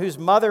Solomon, whose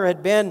mother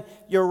had been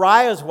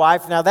Uriah's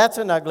wife. Now that's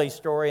an ugly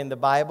story in the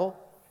Bible.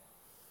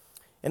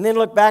 And then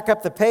look back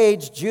up the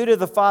page, Judah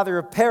the father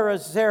of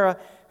Perez, Zerah,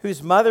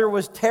 whose mother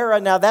was Terah.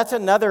 Now that's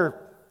another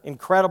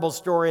incredible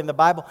story in the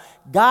Bible.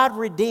 God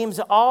redeems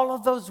all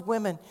of those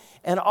women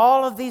and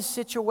all of these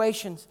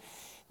situations.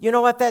 You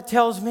know what that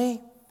tells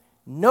me?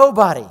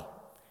 Nobody,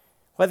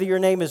 whether your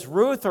name is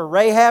Ruth or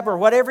Rahab or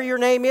whatever your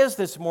name is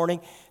this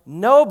morning,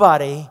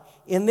 nobody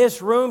in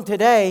this room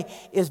today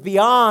is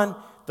beyond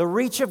the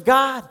reach of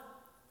God.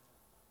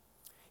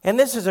 And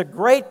this is a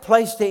great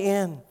place to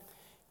end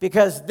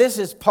because this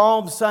is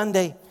Palm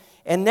Sunday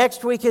and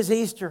next week is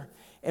Easter.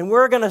 And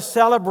we're going to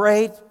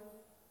celebrate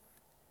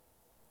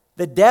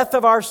the death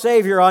of our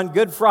Savior on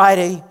Good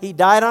Friday. He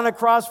died on a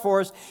cross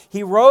for us.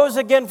 He rose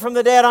again from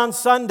the dead on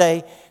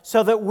Sunday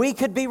so that we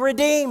could be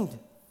redeemed.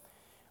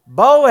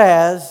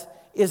 Boaz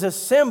is a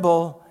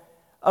symbol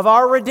of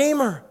our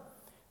Redeemer,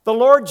 the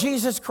Lord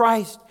Jesus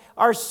Christ,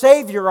 our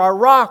Savior, our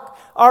rock,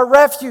 our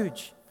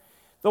refuge,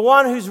 the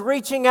one who's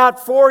reaching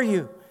out for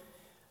you,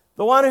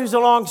 the one who's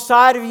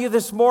alongside of you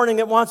this morning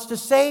that wants to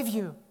save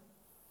you.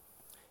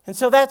 And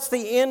so that's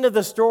the end of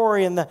the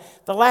story and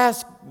the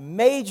last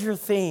major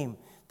theme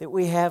that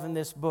we have in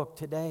this book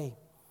today.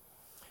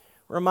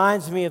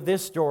 Reminds me of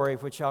this story,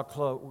 which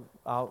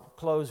I'll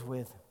close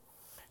with.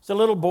 It's a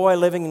little boy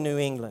living in New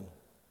England.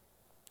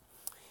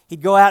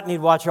 He'd go out and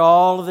he'd watch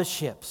all of the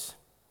ships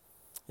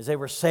as they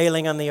were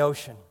sailing on the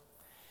ocean.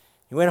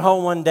 He went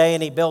home one day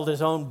and he built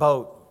his own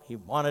boat. He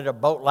wanted a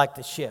boat like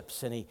the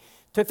ships. And he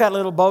took that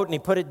little boat and he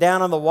put it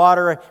down on the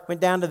water, went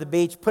down to the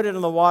beach, put it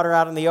in the water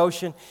out in the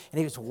ocean, and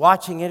he was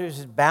watching it. It was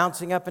just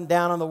bouncing up and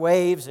down on the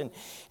waves. And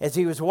as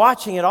he was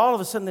watching it, all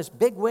of a sudden this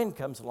big wind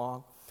comes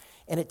along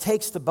and it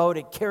takes the boat,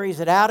 it carries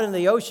it out into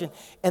the ocean,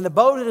 and the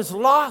boat is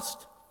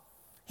lost.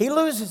 He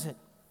loses it.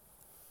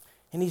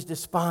 And he's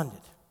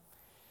despondent.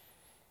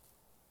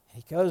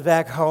 He goes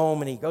back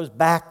home and he goes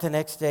back the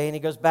next day and he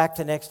goes back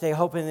the next day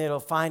hoping that he'll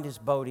find his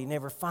boat. He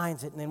never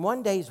finds it. And then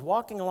one day he's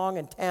walking along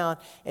in town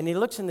and he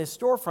looks in this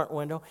storefront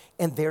window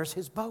and there's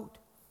his boat.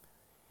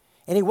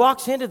 And he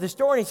walks into the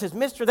store and he says,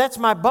 "Mister, that's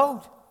my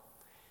boat.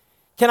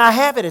 Can I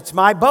have it? It's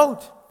my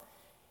boat."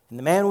 And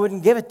the man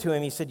wouldn't give it to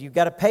him. He said, "You've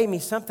got to pay me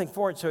something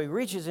for it." So he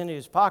reaches into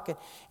his pocket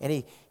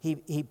and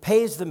he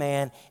pays the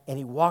man, and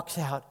he walks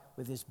out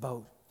with his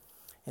boat.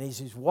 And as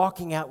he's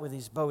walking out with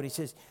his boat, he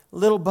says,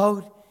 "Little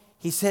boat,"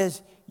 he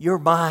says, "you're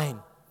mine.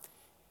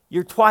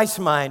 You're twice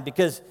mine,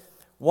 because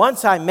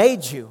once I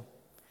made you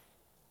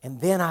and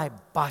then I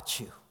bought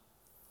you."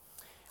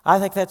 I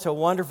think that's a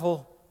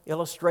wonderful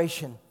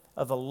illustration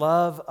of the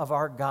love of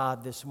our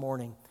God this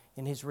morning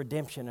in His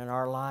redemption in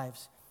our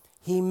lives.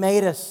 He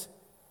made us.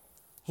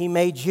 He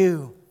made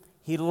you.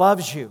 He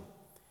loves you.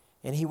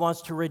 And He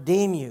wants to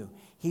redeem you.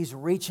 He's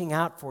reaching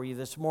out for you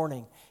this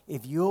morning.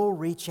 If you'll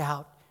reach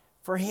out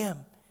for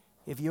Him.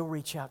 If you'll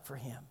reach out for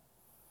Him.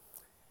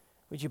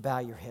 Would you bow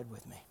your head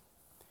with me?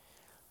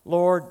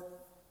 Lord,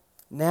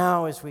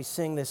 now as we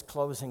sing this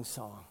closing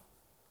song,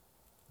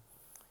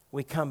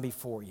 we come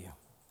before you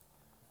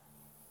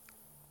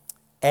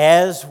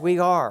as we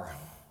are,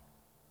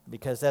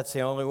 because that's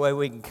the only way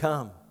we can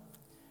come,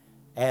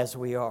 as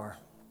we are.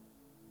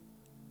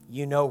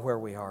 You know where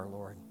we are,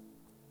 Lord.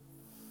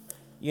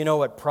 You know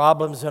what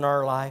problems in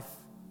our life.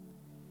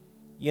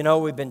 You know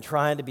we've been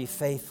trying to be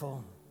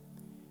faithful.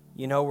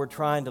 You know we're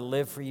trying to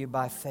live for you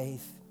by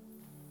faith.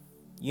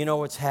 You know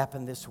what's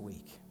happened this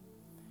week.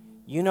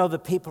 You know the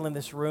people in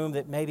this room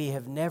that maybe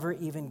have never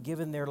even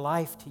given their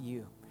life to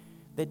you,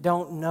 that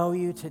don't know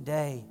you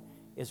today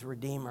as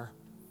Redeemer.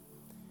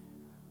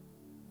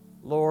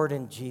 Lord,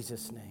 in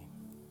Jesus' name,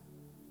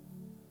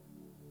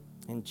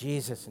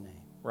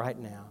 right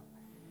now,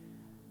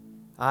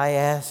 I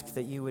ask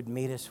that you would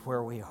meet us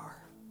where we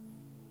are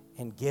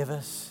and give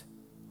us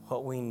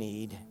what we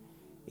need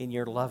in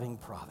your loving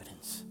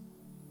providence.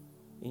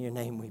 In your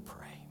name we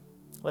pray.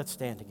 Let's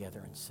stand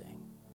together and sing.